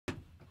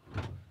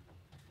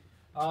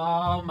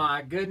Oh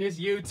my goodness,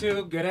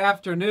 YouTube. Good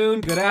afternoon.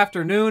 Good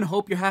afternoon.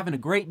 Hope you're having a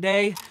great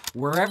day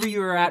wherever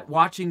you're at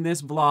watching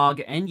this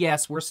vlog. And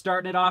yes, we're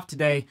starting it off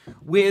today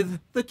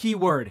with the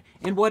keyword.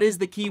 And what is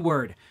the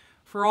keyword?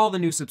 For all the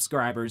new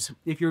subscribers,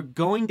 if you're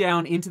going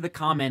down into the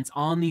comments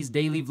on these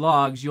daily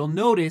vlogs, you'll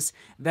notice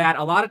that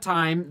a lot of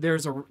time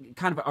there's a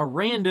kind of a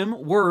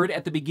random word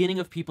at the beginning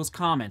of people's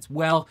comments.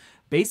 Well,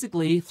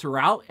 basically,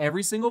 throughout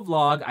every single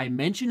vlog, I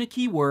mention a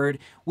keyword,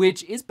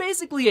 which is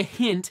basically a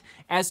hint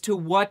as to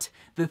what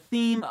the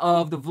theme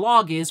of the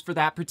vlog is for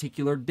that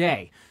particular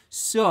day.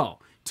 So,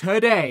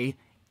 today,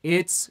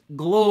 it's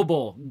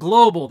global.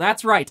 Global,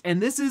 that's right.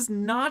 And this is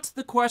not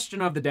the question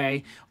of the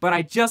day, but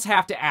I just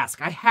have to ask.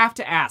 I have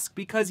to ask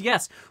because,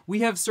 yes,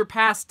 we have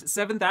surpassed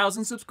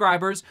 7,000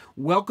 subscribers.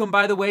 Welcome,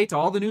 by the way, to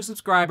all the new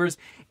subscribers.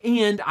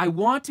 And I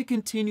want to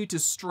continue to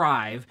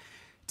strive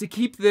to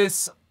keep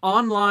this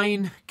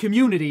online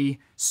community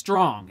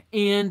strong.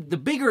 And the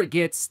bigger it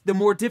gets, the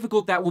more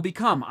difficult that will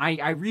become.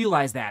 I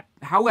realize that.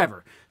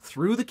 However,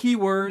 through the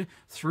keyword,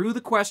 through the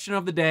question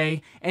of the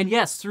day, and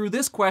yes, through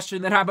this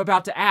question that I'm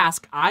about to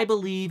ask, I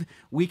believe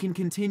we can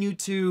continue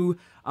to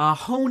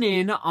hone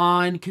in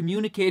on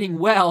communicating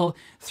well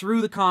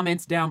through the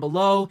comments down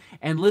below.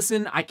 And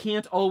listen, I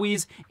can't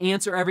always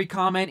answer every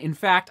comment. In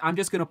fact, I'm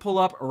just going to pull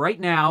up right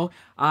now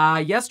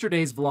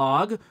yesterday's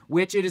vlog,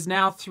 which it is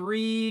now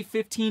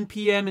 3:15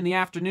 p.m. in the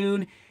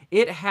afternoon.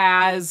 It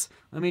has,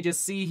 let me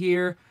just see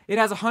here, it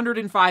has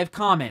 105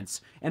 comments.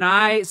 And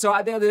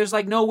there's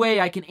like no way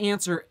I can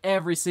answer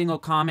every single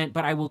comment,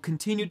 but I will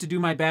continue to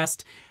do my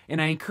best.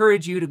 And I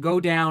encourage you to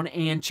go down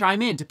and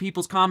chime in to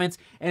people's comments.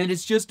 And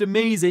it's just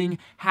amazing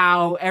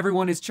how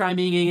everyone is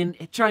chiming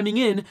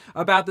in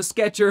about the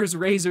Skechers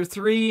Razor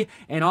 3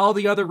 and all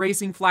the other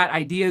racing flat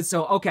ideas.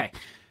 So, okay,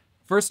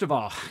 first of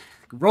all,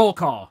 roll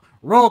call,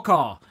 roll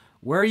call.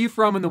 Where are you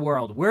from in the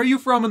world? Where are you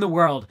from in the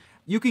world?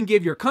 You can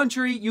give your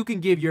country, you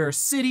can give your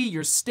city,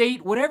 your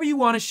state, whatever you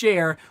want to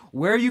share.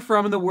 Where are you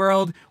from in the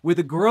world? With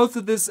the growth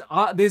of this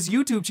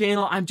YouTube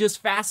channel, I'm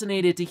just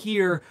fascinated to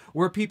hear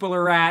where people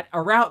are at,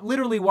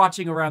 literally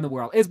watching around the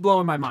world. It's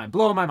blowing my mind,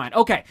 blowing my mind.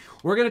 Okay,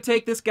 we're going to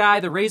take this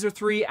guy, the Razor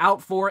 3,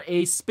 out for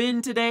a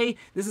spin today.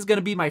 This is going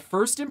to be my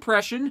first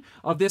impression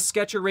of this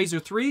Skechers Razor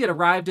 3. It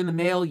arrived in the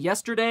mail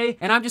yesterday,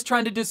 and I'm just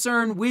trying to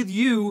discern with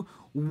you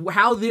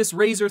how this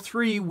Razor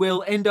 3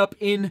 will end up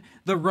in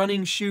the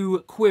running shoe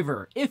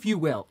quiver, if you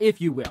will, if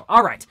you will.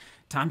 All right,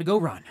 time to go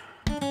run.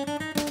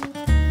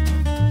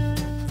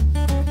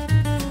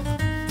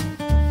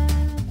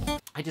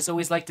 I just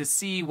always like to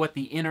see what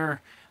the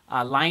inner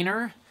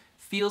liner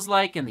feels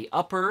like and the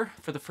upper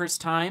for the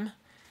first time.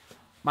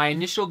 My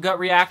initial gut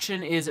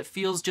reaction is it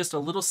feels just a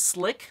little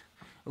slick,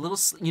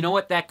 you know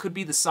what, that could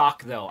be the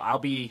sock though. I'll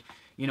be,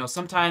 you know,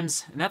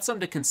 sometimes, and that's something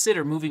to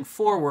consider moving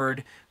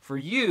forward for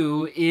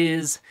you,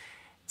 is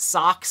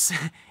socks,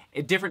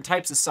 different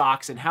types of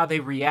socks and how they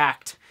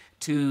react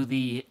to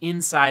the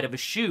inside of a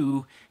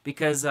shoe,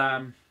 because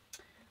I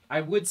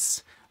would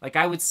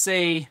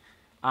say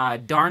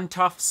darn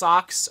tough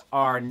socks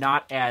are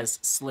not as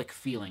slick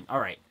feeling. All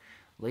right,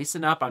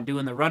 lacing up. I'm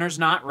doing the runner's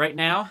knot right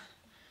now.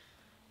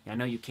 I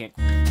know you can't.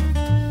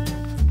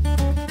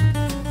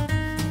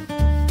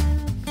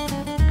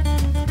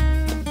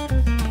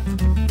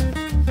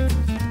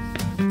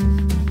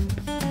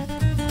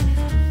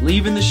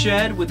 Leaving the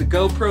shed with the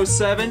GoPro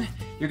 7,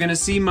 you're gonna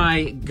see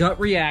my gut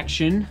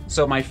reaction,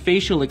 so my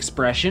facial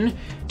expression,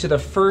 to the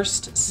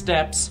first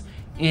steps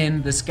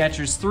in the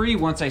Skechers 3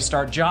 once I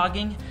start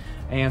jogging.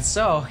 And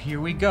so, here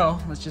we go.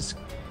 Let's just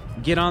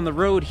get on the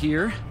road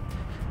here.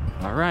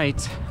 All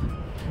right.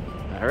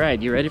 All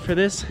right, you ready for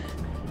this?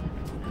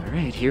 All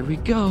right, here we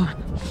go.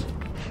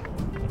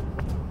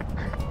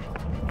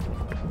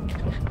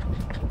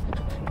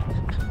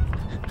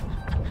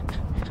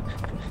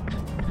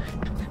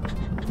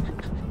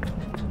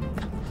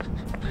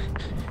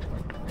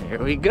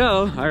 Here we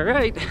go. All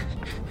right.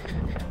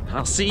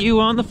 I'll see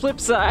you on the flip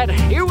side.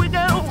 Here we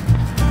go.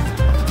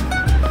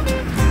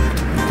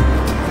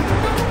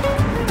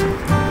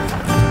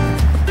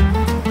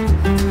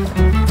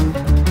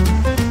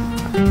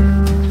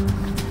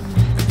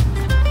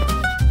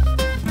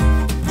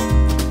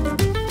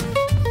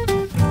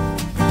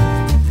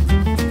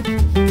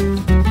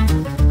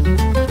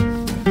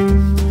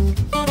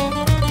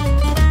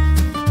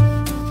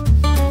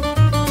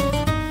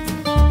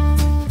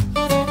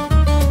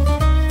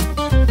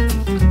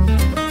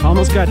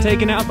 Almost got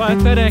taken out by a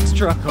FedEx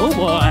truck. Oh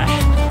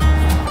boy.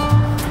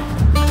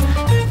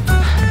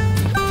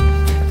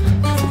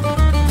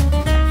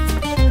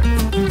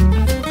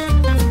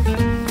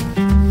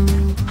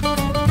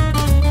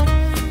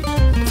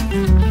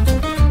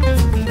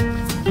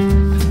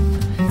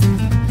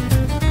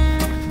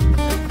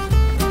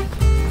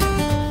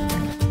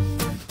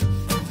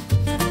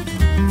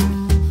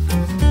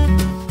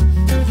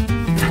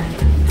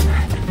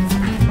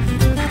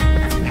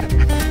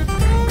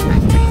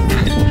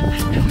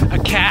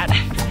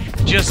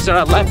 Just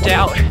leapt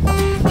out,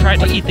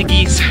 tried to eat the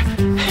geese.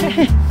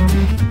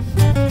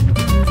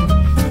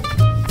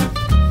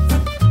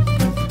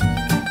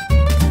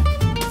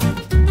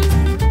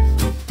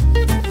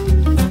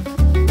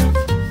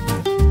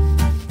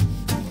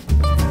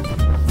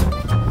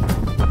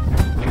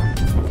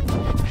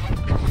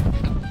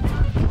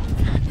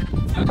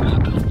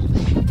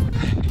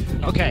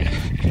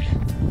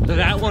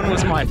 That one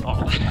was my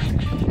fault.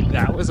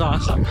 That was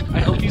awesome.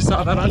 I hope you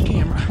saw that on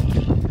camera.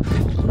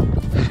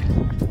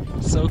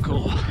 So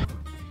cool.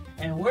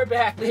 And we're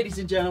back, ladies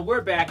and gentlemen,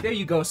 we're back. There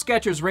you go,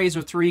 Skechers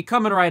Razor 3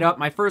 coming right up,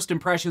 my first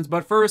impressions.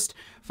 But first,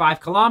 5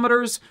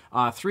 kilometers,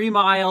 3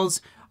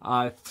 miles,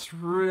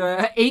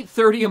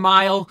 8:30 a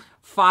mile,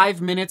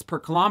 5 minutes per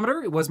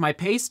kilometer. It was my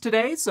pace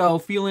today, so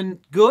feeling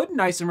good,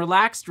 nice and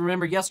relaxed.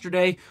 Remember,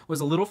 yesterday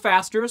was a little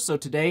faster, so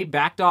today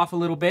backed off a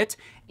little bit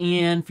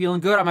and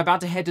feeling good. I'm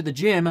about to head to the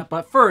gym,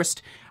 but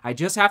first, I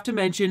just have to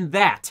mention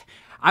that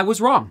I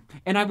was wrong,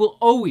 and I will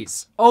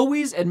always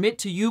admit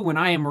to you when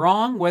I am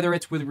wrong, whether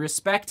it's with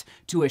respect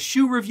to a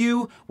shoe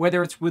review,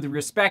 whether it's with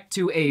respect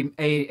to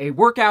a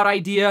workout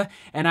idea,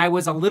 and I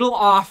was a little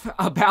off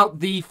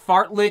about the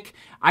fartlek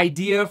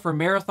idea for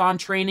marathon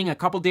training a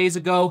couple days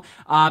ago.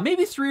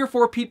 Maybe 3 or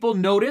 4 people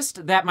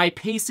noticed that my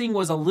pacing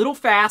was a little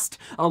fast,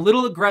 a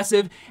little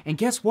aggressive, and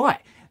guess what?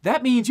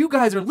 That means you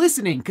guys are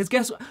listening, because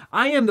guess what?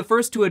 I am the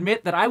first to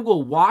admit that I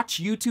will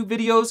watch YouTube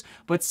videos,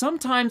 but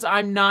sometimes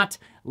I'm not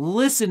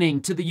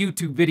listening to the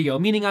YouTube video,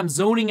 meaning I'm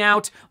zoning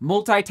out,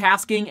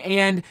 multitasking,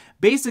 and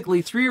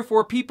basically 3 or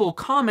 4 people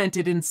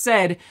commented and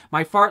said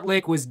my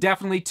fartlek was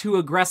definitely too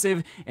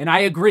aggressive, and I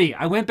agree.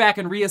 I went back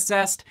and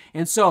reassessed,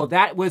 and so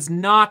that was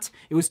not,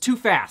 it was too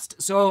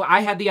fast. So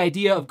I had the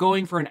idea of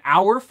going for an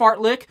hour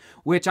fartlek,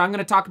 which I'm going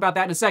to talk about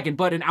that in a second,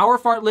 but an hour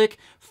fartlek,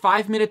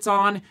 5 minutes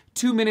on,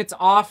 2 minutes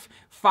off,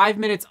 5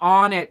 minutes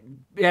on at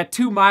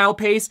 2-mile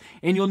pace,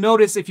 and you'll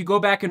notice if you go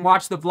back and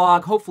watch the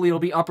vlog, hopefully it'll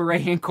be upper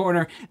right-hand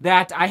corner,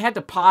 that I had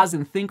to pause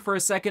and think for a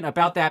second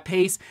about that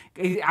pace.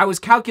 I was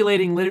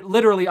calculating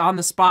literally on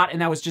the spot,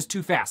 and that was just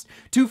too fast.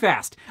 Too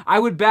fast. I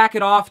would back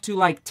it off to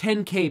like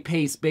 10K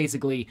pace,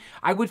 basically.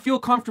 I would feel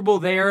comfortable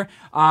there.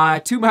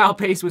 2-mile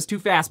pace was too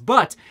fast,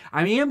 but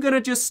I am going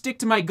to just stick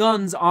to my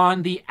guns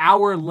on the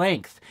hour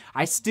length.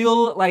 I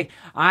still,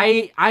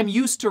 I'm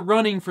used to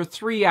running for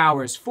 3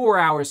 hours, 4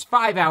 hours,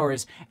 5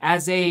 hours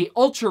as a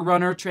ultra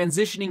runner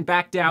transitioning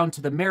back down to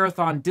the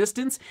marathon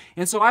distance.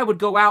 And so I would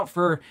go out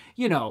for,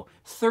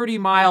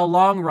 30-mile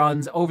long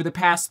runs over the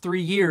past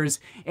 3 years.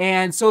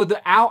 And so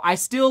I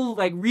still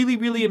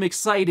really am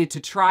excited to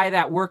try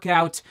that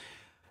workout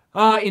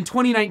in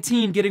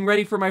 2019, getting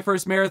ready for my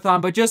first marathon,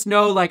 but just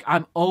know,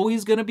 I'm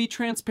always going to be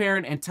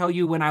transparent and tell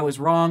you when I was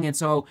wrong, and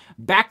so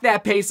back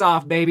that pace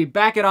off, baby.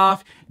 Back it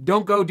off.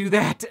 Don't go do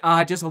that.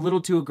 Just a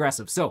little too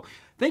aggressive. So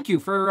thank you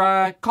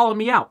for calling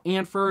me out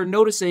and for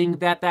noticing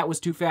that that was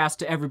too fast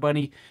to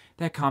everybody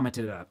that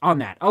commented on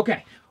that.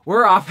 Okay,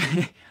 we're off.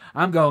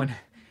 I'm going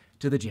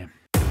to the gym.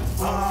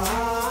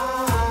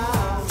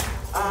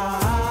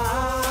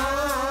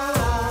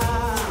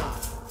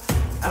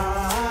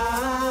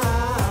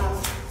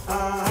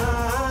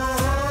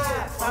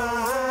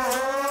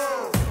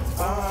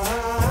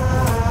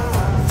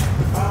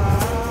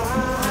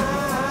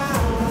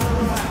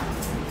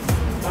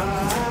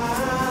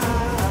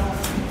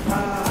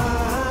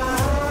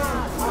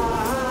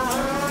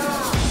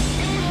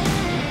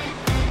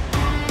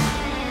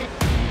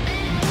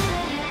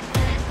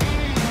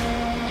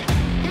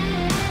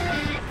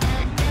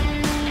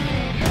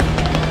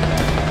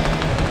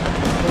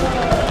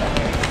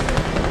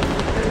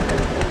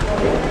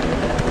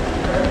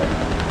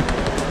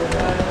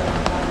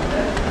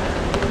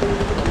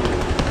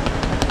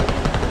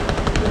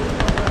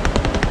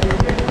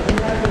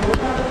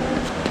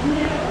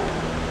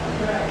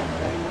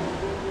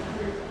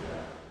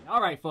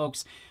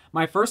 Folks,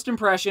 my first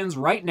impressions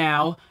right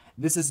now.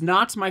 This is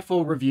not my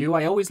full review.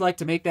 I always like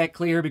to make that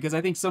clear because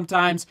I think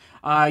sometimes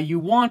you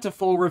want a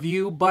full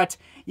review, but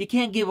you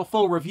can't give a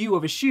full review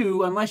of a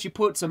shoe unless you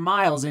put some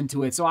miles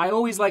into it. So I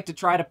always like to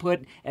try to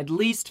put at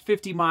least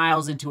 50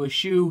 miles into a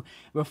shoe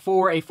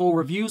before a full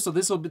review. So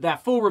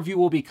that full review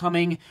will be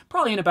coming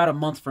probably in about a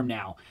month from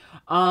now.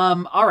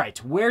 All right,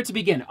 where to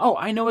begin? Oh,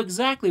 I know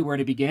exactly where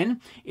to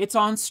begin. It's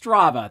on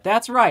Strava.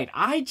 That's right.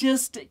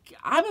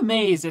 I'm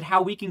amazed at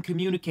how we can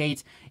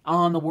communicate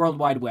on the World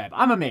Wide Web.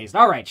 I'm amazed.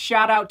 All right,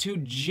 shout out to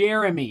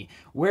Jeremy.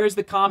 Where's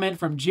the comment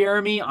from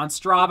Jeremy on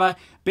Strava?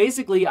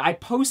 Basically, I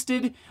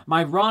posted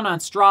my run on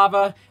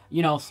Strava,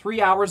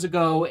 3 hours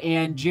ago,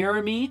 and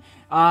Jeremy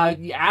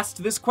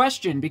asked this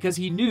question because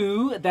he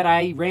knew that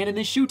I ran in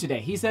this shoe today.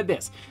 He said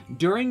this: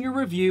 during your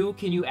review,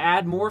 can you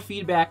add more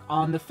feedback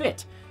on the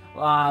fit?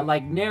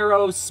 Like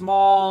narrow,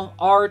 small,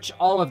 arch,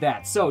 all of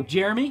that. So,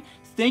 Jeremy,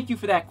 thank you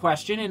for that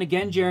question. And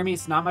again, Jeremy,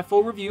 it's not my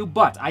full review,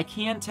 but I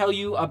can tell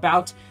you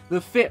about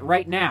the fit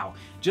right now.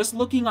 Just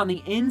looking on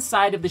the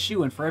inside of the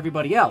shoe, and for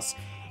everybody else,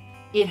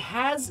 it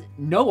has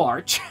no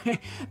arch.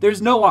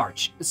 There's no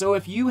arch. So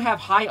if you have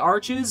high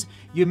arches,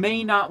 you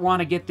may not want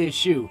to get this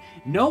shoe.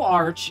 No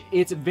arch.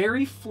 It's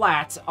very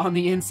flat on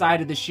the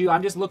inside of the shoe.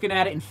 I'm just looking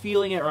at it and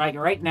feeling it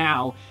right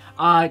now.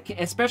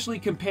 Especially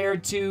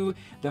compared to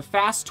the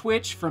Fast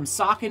Twitch from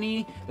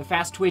Saucony, the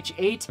Fast Twitch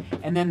 8,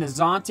 and then the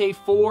Zonte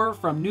 4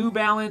 from New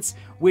Balance,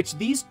 which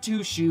these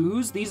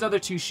other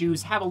two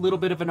shoes have a little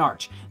bit of an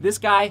arch. This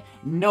guy,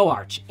 no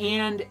arch.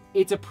 And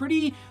it's a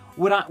pretty,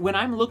 when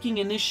I'm looking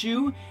in this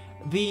shoe,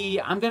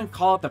 I'm going to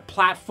call it the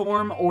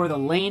platform or the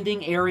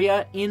landing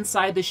area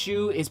inside the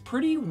shoe is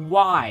pretty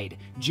wide,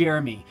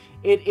 Jeremy.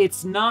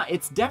 It's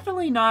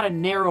definitely not a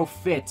narrow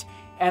fit.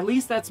 At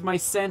least that's my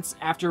sense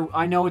after,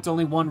 I know it's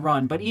only one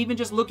run, but even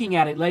just looking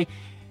at it, like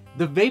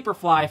the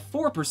Vaporfly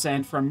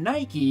 4% from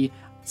Nike,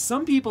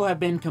 some people have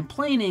been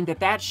complaining that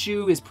that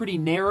shoe is pretty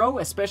narrow,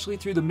 especially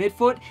through the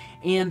midfoot,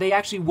 and they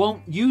actually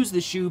won't use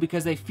the shoe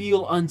because they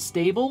feel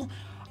unstable.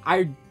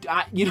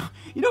 You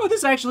know what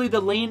this actually,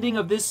 the landing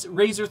of this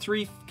Razor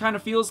 3 kind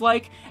of feels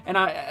like? And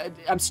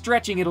I'm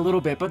stretching it a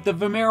little bit, but the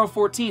Vomero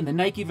 14, the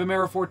Nike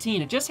Vomero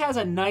 14, it just has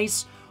a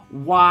nice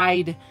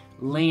wide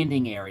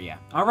landing area.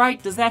 All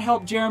right, does that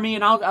help, Jeremy?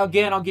 And I'll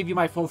give you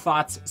my full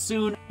thoughts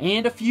soon.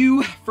 And a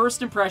few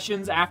first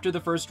impressions after the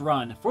first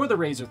run. For the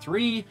Razor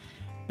 3,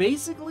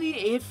 basically,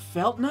 it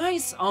felt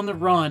nice on the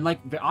run. Like,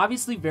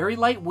 obviously very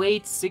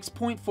lightweight,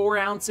 6.4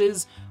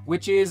 ounces,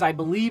 which is, I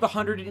believe,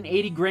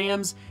 180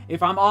 grams.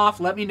 If I'm off,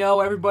 let me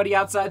know, everybody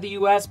outside the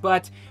US,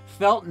 but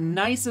felt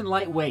nice and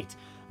lightweight.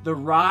 The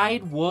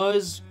ride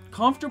was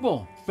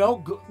comfortable.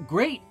 Felt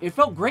great. It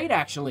felt great,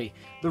 actually.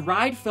 The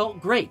ride felt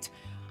great.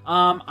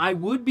 I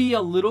would be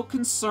a little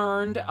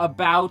concerned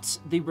about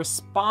the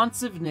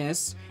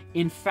responsiveness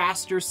in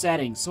faster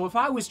settings. So if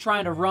I was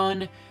trying to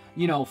run,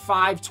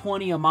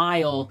 5:20 a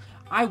mile,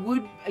 I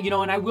would,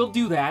 and I will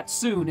do that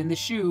soon in the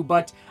shoe,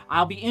 but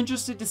I'll be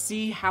interested to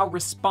see how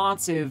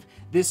responsive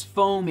this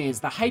foam is,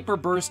 the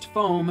Hyperburst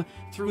foam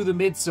through the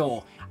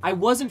midsole. I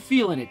wasn't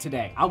feeling it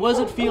today. I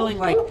wasn't feeling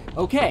like,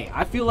 okay,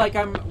 I feel like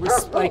I'm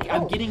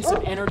getting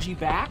some energy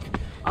back,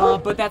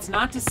 but that's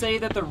not to say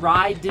that the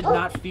ride did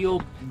not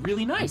feel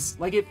really nice.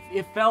 Like,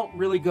 it felt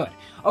really good.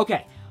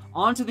 Okay,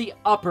 on to the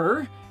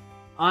upper.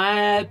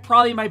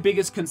 Probably my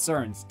biggest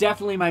concerns,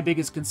 definitely my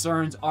biggest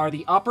concerns are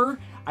the upper.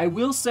 I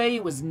will say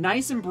it was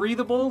nice and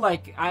breathable.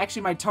 Like,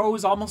 my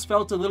toes almost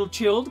felt a little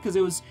chilled because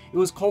it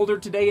was colder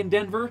today in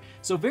Denver.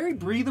 So very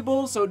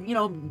breathable. So,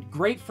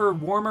 great for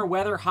warmer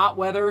weather, hot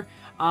weather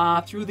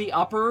through the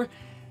upper.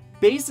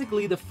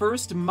 Basically, the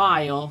first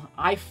mile,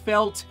 I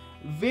felt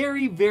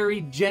very,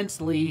 very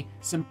gently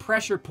some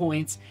pressure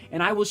points.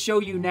 And I will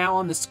show you now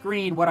on the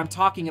screen what I'm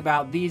talking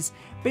about.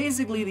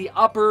 Basically, the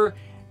upper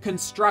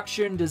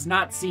construction does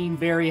not seem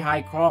very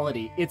high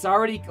quality. It's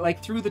already,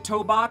 like, through the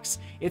toe box,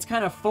 it's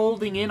kind of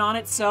folding in on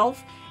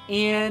itself,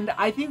 and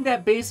I think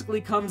that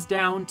basically comes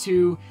down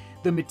to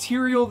the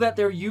material that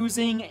they're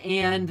using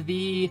and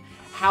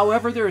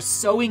however they're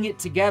sewing it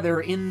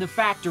together in the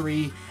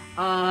factory.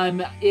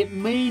 It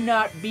may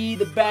not be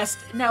the best.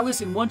 Now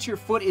listen, once your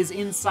foot is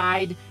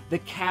inside the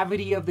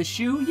cavity of the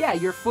shoe, yeah,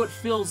 your foot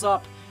fills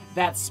up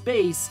that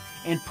space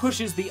and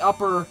pushes the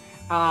upper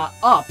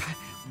up.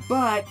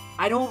 But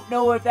I don't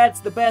know if that's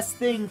the best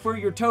thing for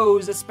your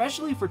toes,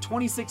 especially for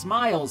 26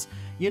 miles.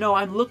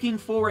 I'm looking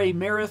for a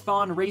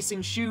marathon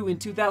racing shoe in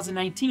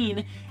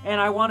 2019, and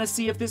I want to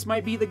see if this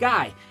might be the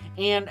guy.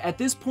 And at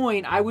this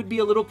point, I would be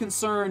a little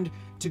concerned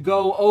to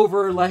go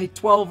over like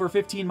 12 or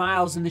 15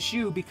 miles in the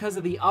shoe because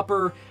of the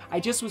upper.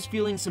 I just was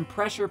feeling some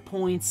pressure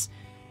points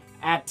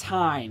at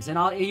times, and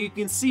you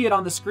can see it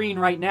on the screen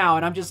right now,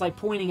 and I'm just like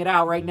pointing it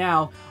out right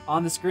now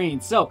on the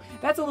screen. So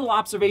that's a little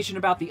observation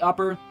about the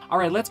upper. All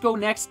right, let's go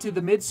next to the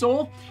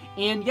midsole.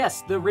 And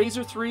yes, the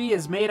Razor 3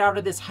 is made out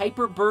of this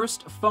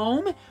Hyperburst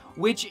foam,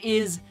 which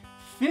is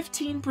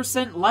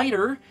 15%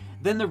 lighter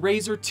than the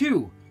Razor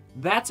 2.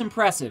 That's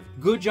impressive.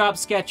 Good job,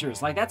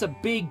 Skechers. Like, that's a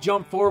big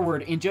jump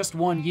forward in just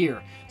 1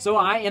 year. So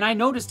I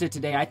noticed it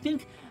today. I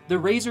think the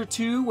Razor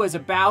 2 was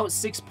about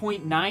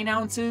 6.9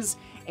 ounces,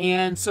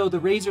 and so the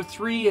Razor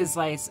 3 is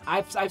like,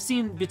 I've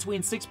seen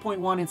between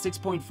 6.1 and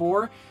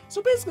 6.4,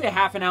 so basically a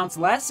half an ounce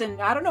less,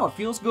 and I don't know, it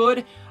feels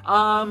good.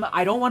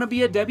 I don't want to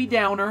be a Debbie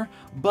Downer,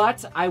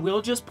 but I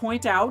will just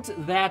point out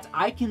that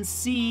I can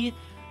see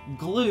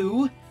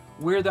glue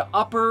where the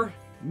upper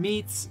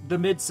meets the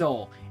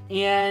midsole.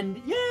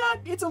 And yeah,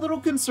 it's a little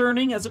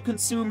concerning as a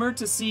consumer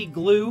to see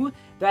glue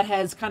that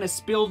has kind of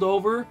spilled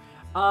over.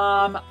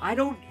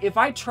 If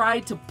I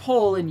tried to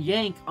pull and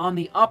yank on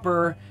the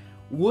upper,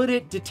 would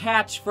it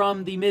detach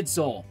from the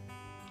midsole?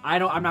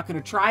 I'm not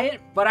going to try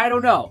it, but I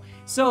don't know.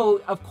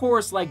 So, of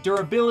course, like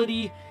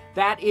durability,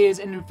 that is,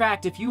 and in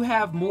fact, if you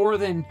have more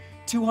than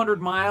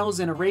 200 miles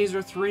in a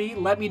Razor 3,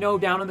 let me know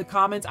down in the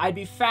comments. I'd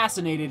be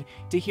fascinated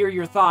to hear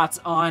your thoughts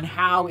on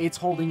how it's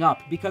holding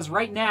up, because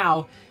right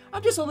now,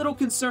 I'm just a little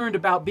concerned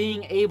about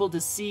being able to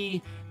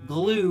see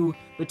glue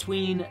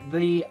between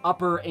the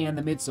upper and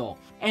the midsole.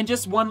 And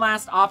just one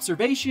last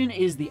observation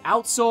is the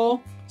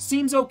outsole.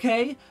 Seems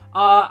okay.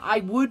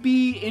 I would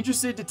be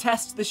interested to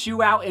test the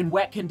shoe out in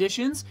wet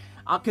conditions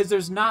because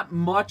there's not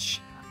much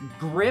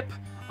grip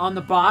on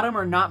the bottom,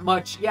 or not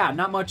much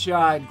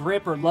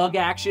grip or lug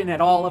action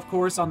at all, of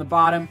course, on the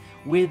bottom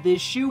with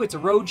this shoe. It's a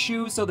road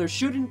shoe, so there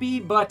shouldn't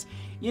be, but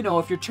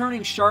if you're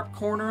turning sharp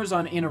corners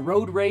in a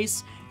road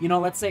race,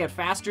 let's say at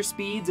faster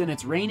speeds and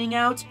it's raining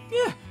out,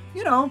 yeah,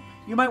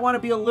 you might want to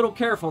be a little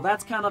careful.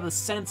 That's kind of the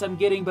sense I'm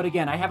getting, but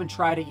again, I haven't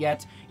tried it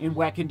yet in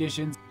wet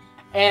conditions.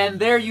 And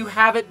there you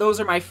have it. Those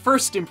are my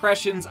first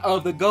impressions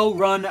of the Go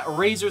Run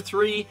Razor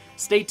 3.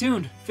 Stay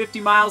tuned.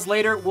 50 miles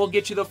later, we'll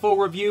get you the full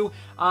review.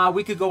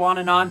 We could go on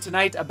and on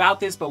tonight about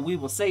this, but we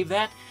will save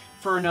that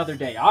for another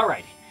day. All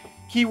right.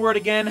 Keyword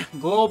again,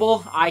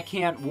 global. I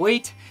can't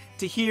wait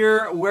to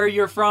hear where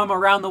you're from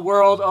around the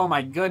world. Oh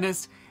my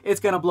goodness. It's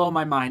going to blow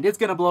my mind. It's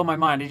going to blow my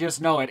mind. I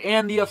just know it.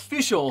 And the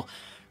official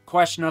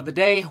question of the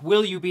day,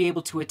 will you be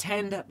able to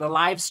attend the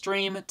live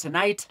stream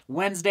tonight,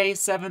 Wednesday,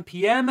 7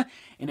 p.m.?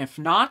 And if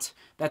not,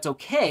 that's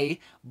okay,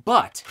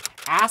 but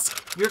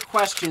ask your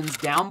questions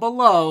down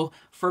below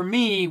for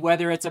me,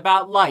 whether it's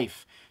about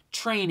life,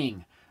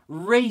 training,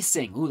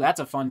 racing, ooh, that's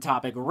a fun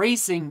topic,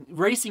 racing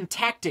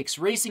tactics,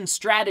 racing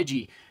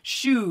strategy,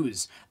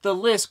 shoes, the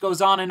list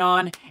goes on, and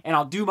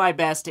I'll do my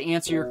best to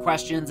answer your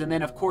questions, and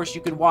then of course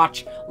you can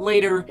watch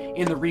later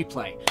in the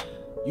replay.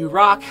 You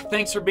rock.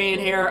 Thanks for being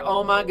here.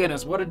 Oh my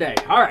goodness, what a day.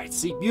 All right,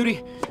 seek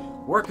beauty,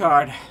 work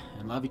hard,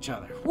 and love each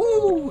other.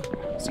 Woo!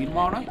 See you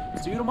tomorrow night.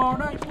 See you tomorrow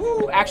night.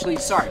 Woo! Actually,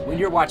 sorry, when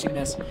you're watching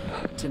this,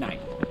 tonight.